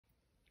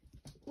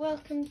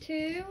welcome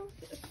to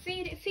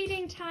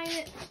feeding time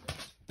at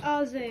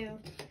our zoo.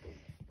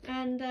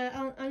 And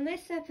on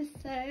this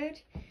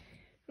episode,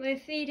 we're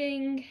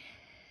feeding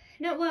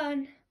not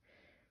one,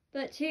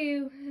 but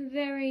two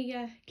very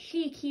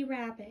cheeky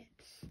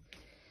rabbits.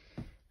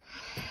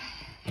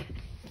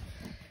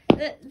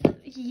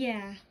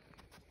 Yeah,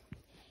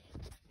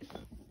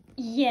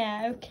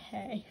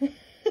 okay.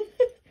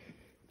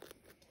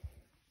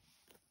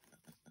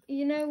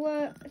 You know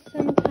what?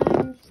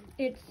 Sometimes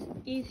it's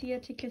easier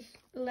to just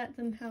let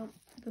them help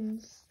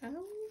themselves.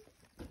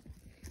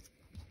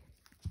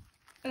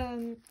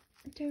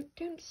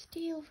 Don't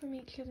steal from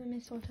each other,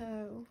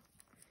 Mistletoe.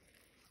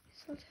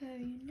 Mistletoe,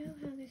 you know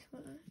how this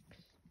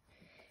works.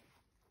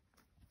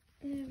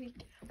 There we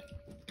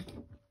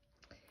go.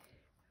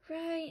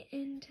 Right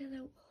into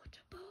the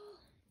water bowl.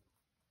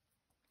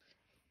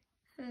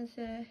 As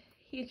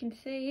you can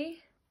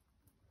see,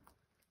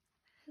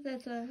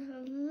 there's a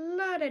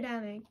lot of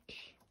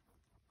damage.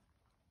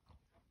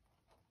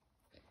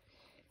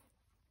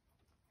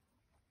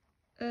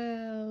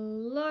 A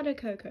lot of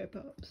Cocoa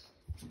Pops.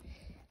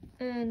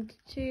 And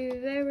two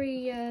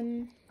very,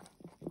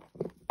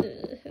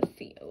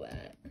 feet are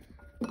wet.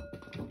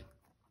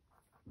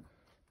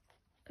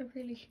 I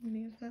really should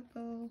move that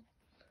bowl.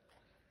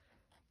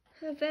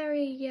 A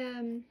very,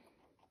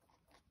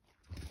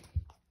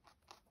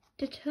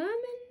 determined,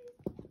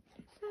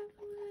 is that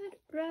the word?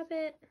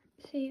 Rabbit.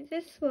 See,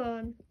 this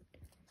one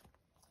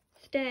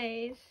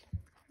stays,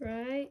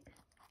 right?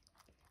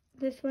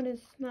 This one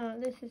is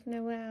smart. This is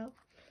Noelle.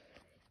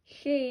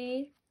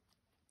 She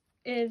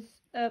is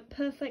a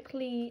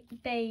perfectly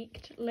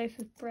baked loaf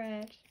of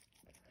bread.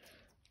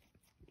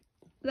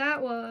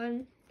 That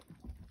one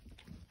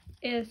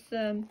is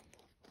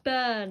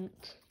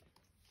burnt.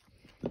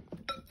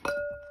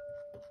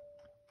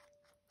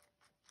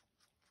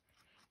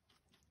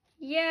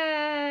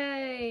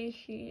 Yay!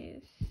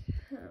 She's,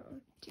 oh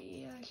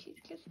dear,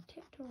 she's just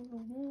tipped all the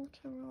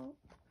water off.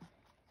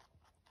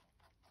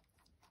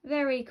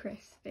 Very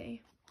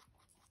crispy.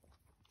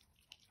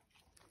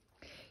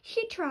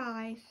 She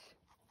tries.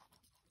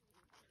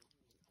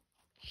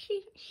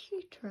 She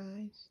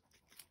tries.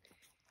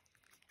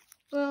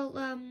 Well,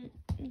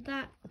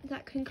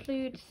 that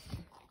concludes.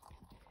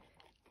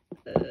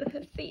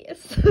 Her feet are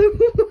so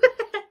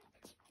wet.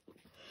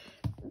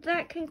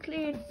 That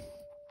concludes.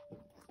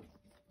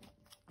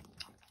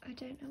 I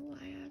don't know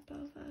why I'd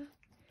bother.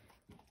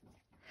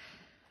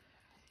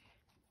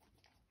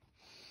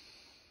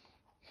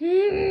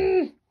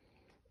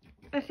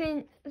 I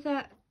think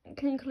that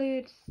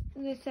concludes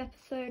this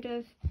episode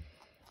of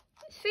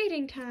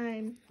Feeding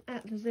Time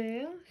at the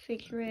Zoo,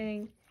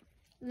 featuring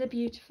the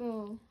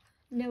beautiful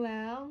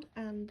Noelle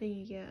and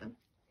the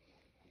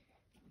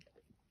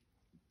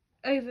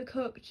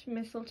overcooked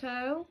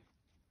Mistletoe.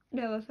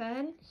 No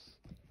offense.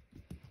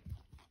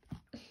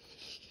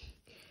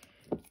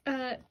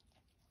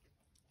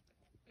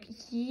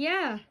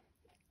 Yeah,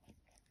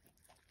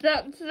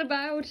 that's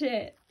about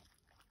it.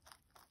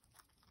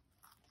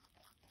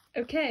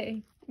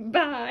 Okay,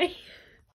 bye.